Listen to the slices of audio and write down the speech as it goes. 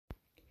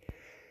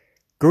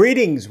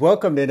Greetings,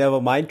 welcome to Neville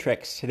Mind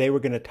Tricks. Today we're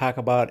going to talk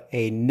about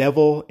a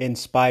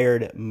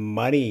Neville-inspired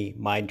money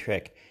mind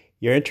trick.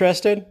 You're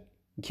interested?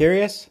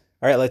 Curious?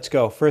 All right, let's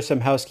go. First,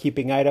 some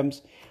housekeeping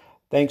items.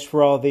 Thanks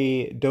for all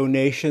the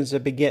donations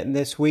I've been getting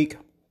this week.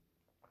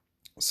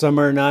 Some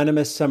are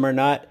anonymous, some are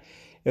not.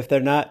 If they're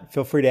not,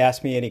 feel free to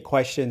ask me any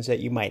questions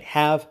that you might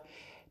have.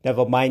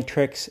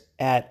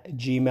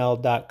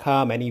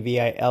 NevilleMindTricks@gmail.com,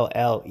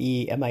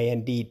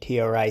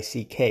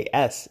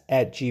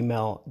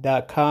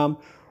 NevilleMindTricks@gmail.com,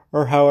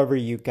 or however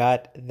you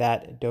got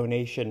that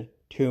donation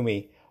to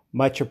me.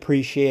 Much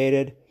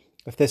appreciated.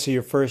 If this is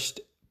your first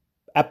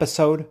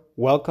episode,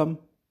 welcome.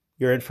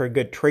 You're in for a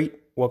good treat.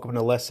 Welcome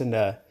to listen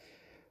to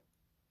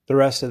the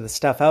rest of the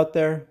stuff out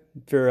there.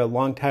 If you're a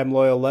longtime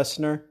loyal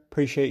listener,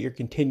 appreciate your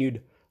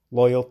continued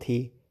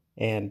loyalty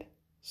and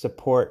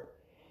support.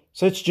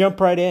 So let's jump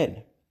right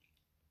in.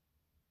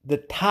 The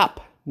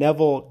top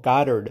Neville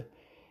Goddard,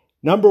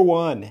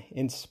 #1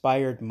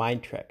 inspired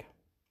mind trick.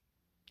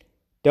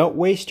 Don't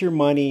waste your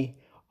money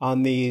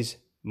on these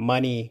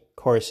money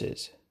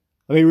courses.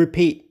 Let me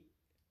repeat.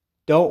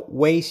 Don't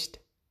waste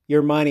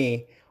your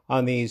money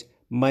on these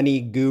money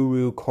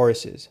guru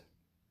courses.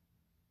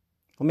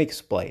 Let me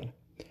explain.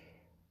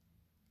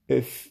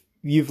 If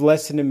you've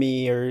listened to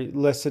me or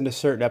listened to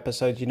certain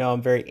episodes, you know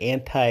I'm very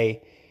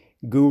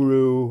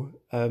anti-guru,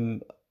 a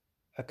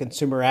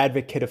consumer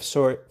advocate of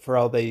sort for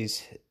all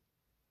these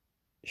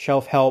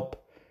self-help,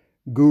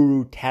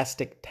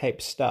 guru-tastic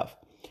type stuff.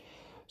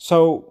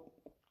 So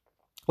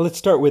let's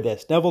start with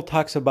this. Neville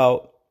talks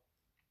about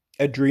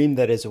a dream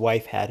that his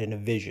wife had in a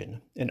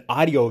vision, an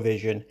audio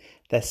vision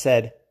that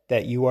said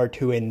that you are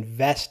to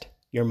invest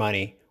your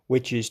money,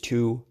 which is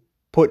to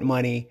put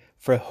money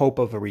for hope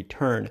of a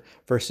return,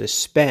 versus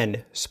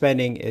spend.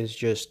 Spending is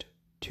just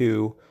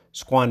to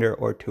squander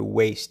or to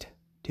waste,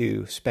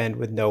 to spend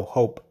with no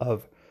hope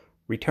of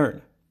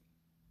return.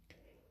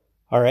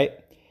 All right.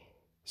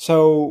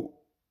 So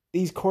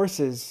these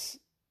courses,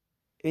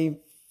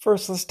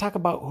 first let's talk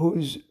about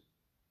who's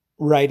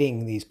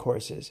writing these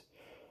courses.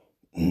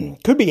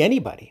 Could be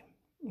anybody.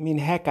 I mean,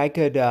 heck, I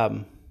could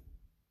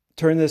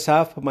turn this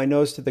off, put my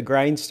nose to the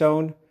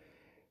grindstone,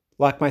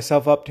 lock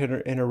myself up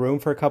in a room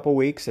for a couple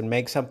weeks and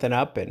make something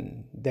up,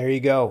 and there you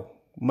go.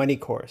 Money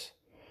course.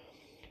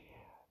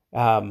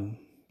 A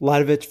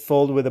lot of it's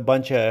filled with a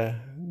bunch of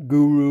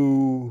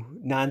guru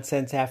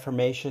nonsense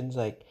affirmations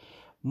like,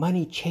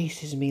 money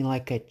chases me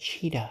like a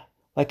cheetah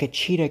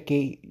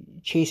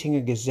chasing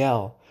a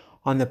gazelle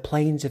on the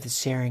plains of the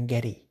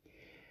Serengeti.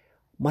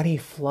 Money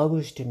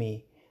flows to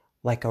me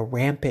like a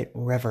rampant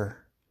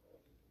river.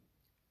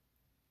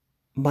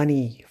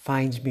 Money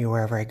finds me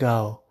wherever I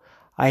go.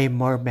 I am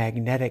more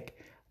magnetic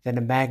than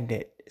a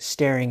magnet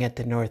staring at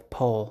the North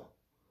Pole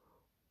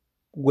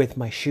with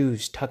my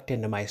shoes tucked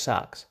into my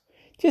socks.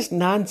 Just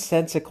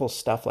nonsensical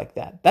stuff like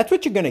that. That's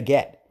what you're going to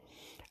get.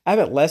 I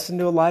haven't listened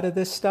to a lot of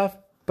this stuff,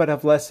 but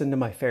I've listened to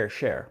my fair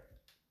share.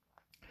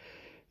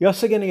 You're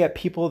also going to get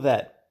people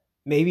that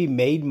maybe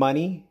made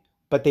money,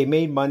 but they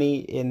made money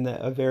in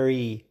a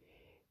very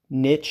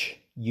niche,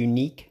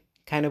 unique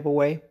kind of a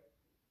way.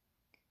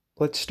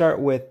 Let's start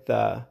with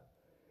the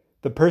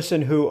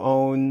person who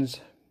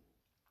owns,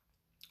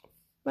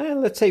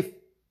 let's say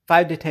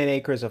 5 to 10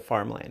 acres of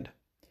farmland.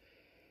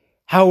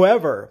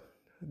 However,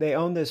 they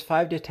own this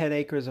 5 to 10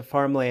 acres of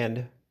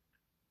farmland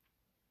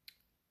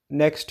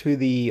next to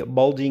the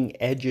bulging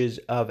edges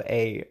of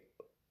a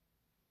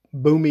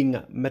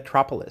booming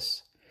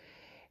metropolis.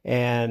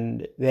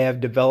 And they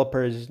have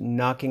developers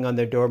knocking on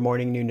their door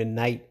morning, noon, and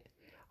night,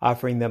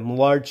 offering them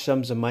large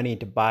sums of money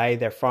to buy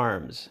their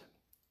farms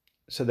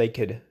so they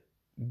could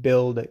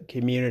build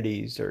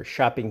communities or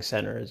shopping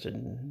centers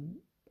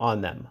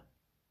on them.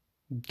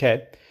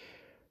 Okay.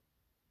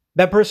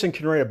 That person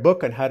can write a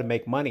book on how to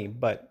make money,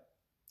 but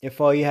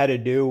if all you had to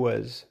do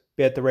was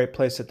be at the right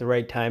place at the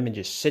right time and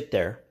just sit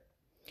there,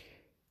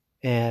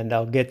 and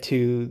I'll get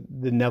to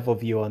the Neville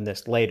view on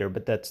this later,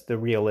 but that's the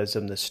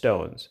realism, the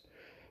stones.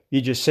 You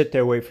just sit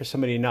there, wait for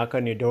somebody to knock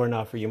on your door and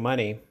offer you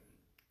money.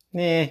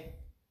 I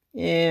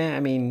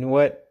mean,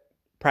 what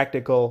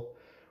practical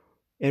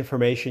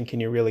information can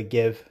you really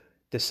give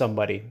to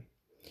somebody?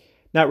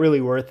 Not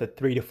really worth a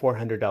 $300 to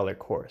 $400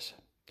 course.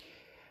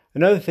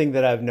 Another thing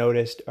that I've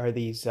noticed are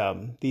these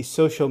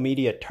social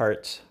media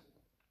tarts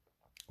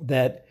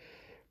that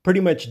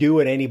pretty much do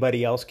what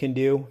anybody else can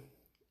do.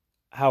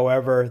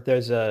 However,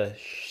 there's a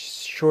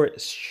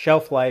short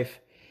shelf life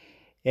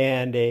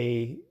and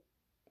a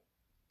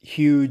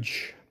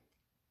huge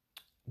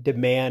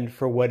demand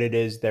for what it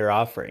is they're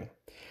offering.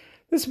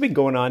 This has been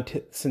going on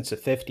since the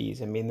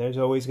 50s. I mean, there's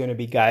always going to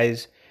be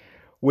guys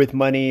with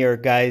money or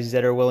guys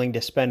that are willing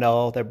to spend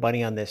all their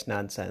money on this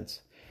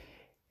nonsense.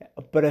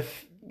 But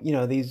if,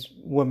 these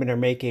women are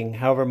making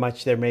however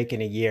much they're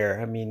making a year,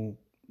 I mean,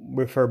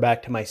 refer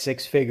back to my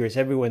 6 figures.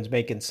 Everyone's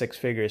making 6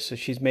 figures. So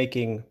she's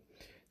making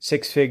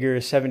 6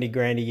 figures, 70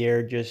 grand a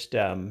year, just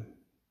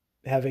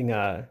having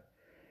a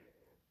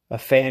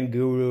fan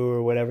guru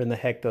or whatever in the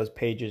heck those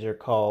pages are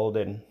called,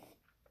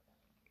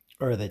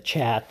 or the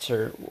chats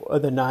or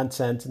the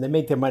nonsense, and they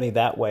make their money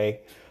that way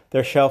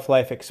their shelf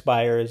life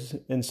expires,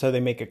 and so they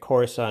make a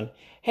course on,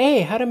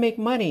 hey, how to make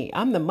money.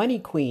 I'm the money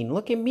queen.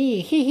 Look at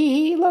me. Hee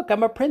hee hee. Look,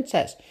 I'm a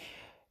princess.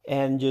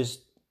 And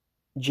just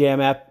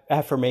jam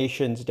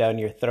affirmations down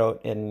your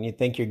throat, and you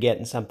think you're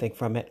getting something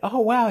from it. Oh,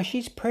 wow,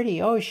 she's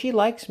pretty. Oh, she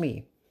likes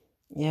me.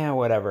 Yeah,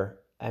 whatever.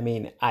 I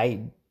mean,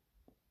 I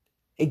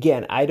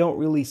don't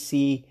really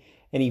see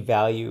any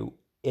value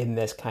in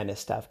this kind of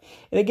stuff.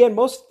 And again,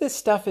 most of this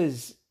stuff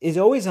is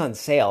always on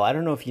sale. I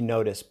don't know if you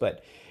notice,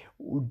 but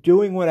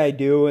doing what I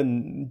do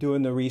and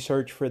doing the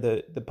research for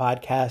the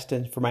podcast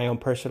and for my own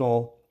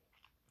personal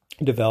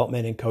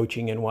development and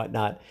coaching and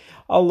whatnot,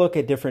 I'll look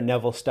at different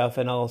Neville stuff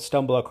and I'll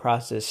stumble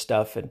across this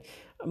stuff. And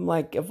I'm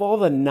like, of all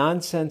the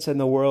nonsense in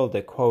the world,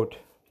 to quote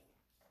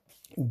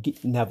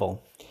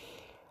Neville.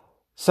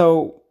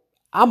 So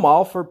I'm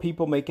all for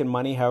people making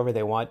money however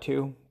they want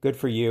to. Good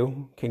for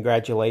you.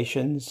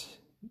 Congratulations.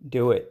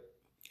 Do it.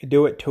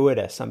 Do it to it,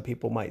 as some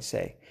people might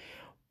say.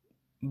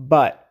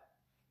 But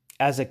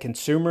as a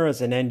consumer,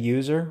 as an end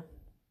user,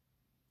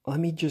 let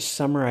me just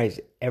summarize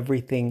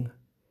everything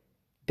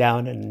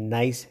down in a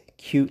nice,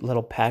 cute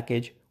little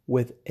package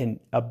with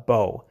a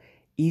bow.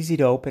 Easy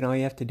to open. All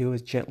you have to do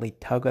is gently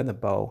tug on the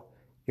bow.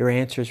 Your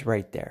answer's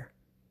right there.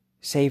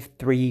 Save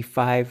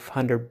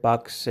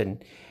 $300-500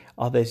 and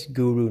all this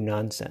guru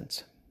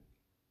nonsense.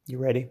 You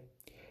ready?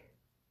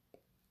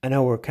 I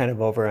know we're kind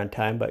of over on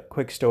time, but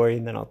quick story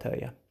and then I'll tell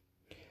you.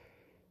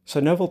 So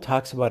Neville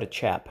talks about a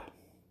chap.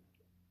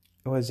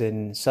 It was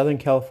in Southern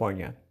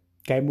California.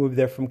 Guy moved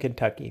there from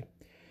Kentucky.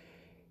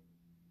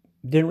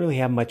 Didn't really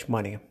have much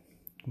money,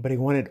 but he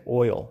wanted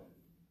oil.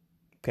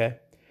 Okay?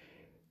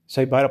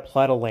 So he bought a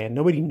plot of land.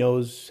 Nobody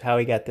knows how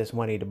he got this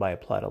money to buy a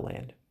plot of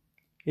land.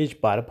 He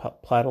just bought a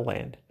plot of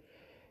land.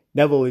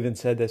 Neville even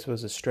said this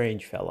was a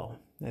strange fellow.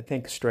 I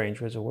think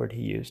strange was a word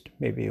he used.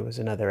 Maybe it was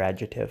another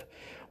adjective.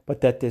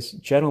 But that this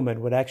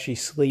gentleman would actually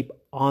sleep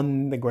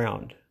on the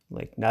ground.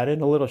 Like not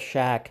in a little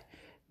shack,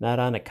 not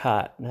on a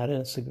cot, not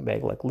in a sleeping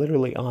bag, like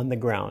literally on the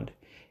ground.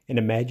 And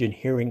imagine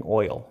hearing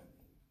oil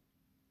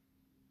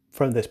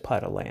from this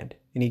plot of land.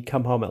 And he'd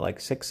come home at like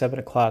 6-7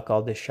 o'clock,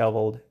 all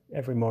disheveled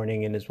every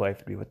morning. And his wife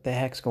would be, what the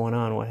heck's going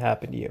on? What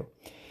happened to you?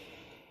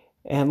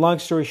 And long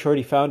story short,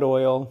 he found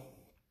oil,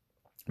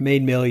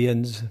 made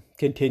millions,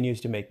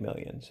 continues to make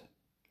millions.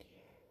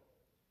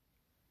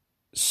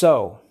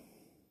 So,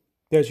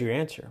 there's your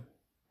answer.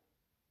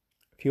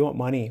 If you want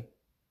money,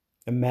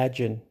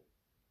 imagine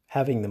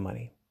having the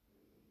money.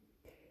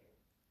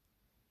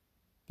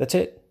 That's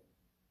it.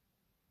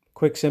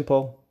 Quick,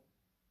 simple.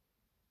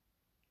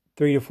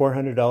 $300 to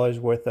 $400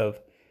 worth of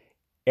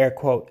air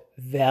quote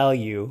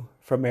value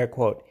from air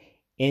quote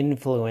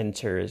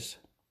influencers,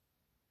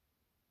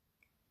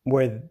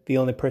 where the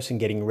only person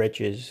getting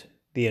rich is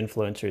the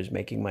influencers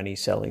making money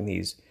selling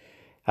these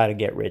how to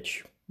get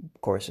rich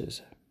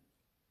courses.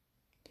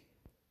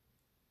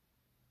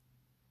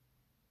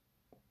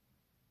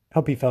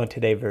 Hope you found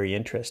today a very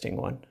interesting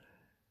one.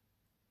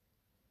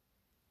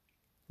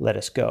 Let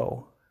us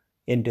go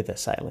into the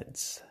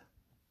silence.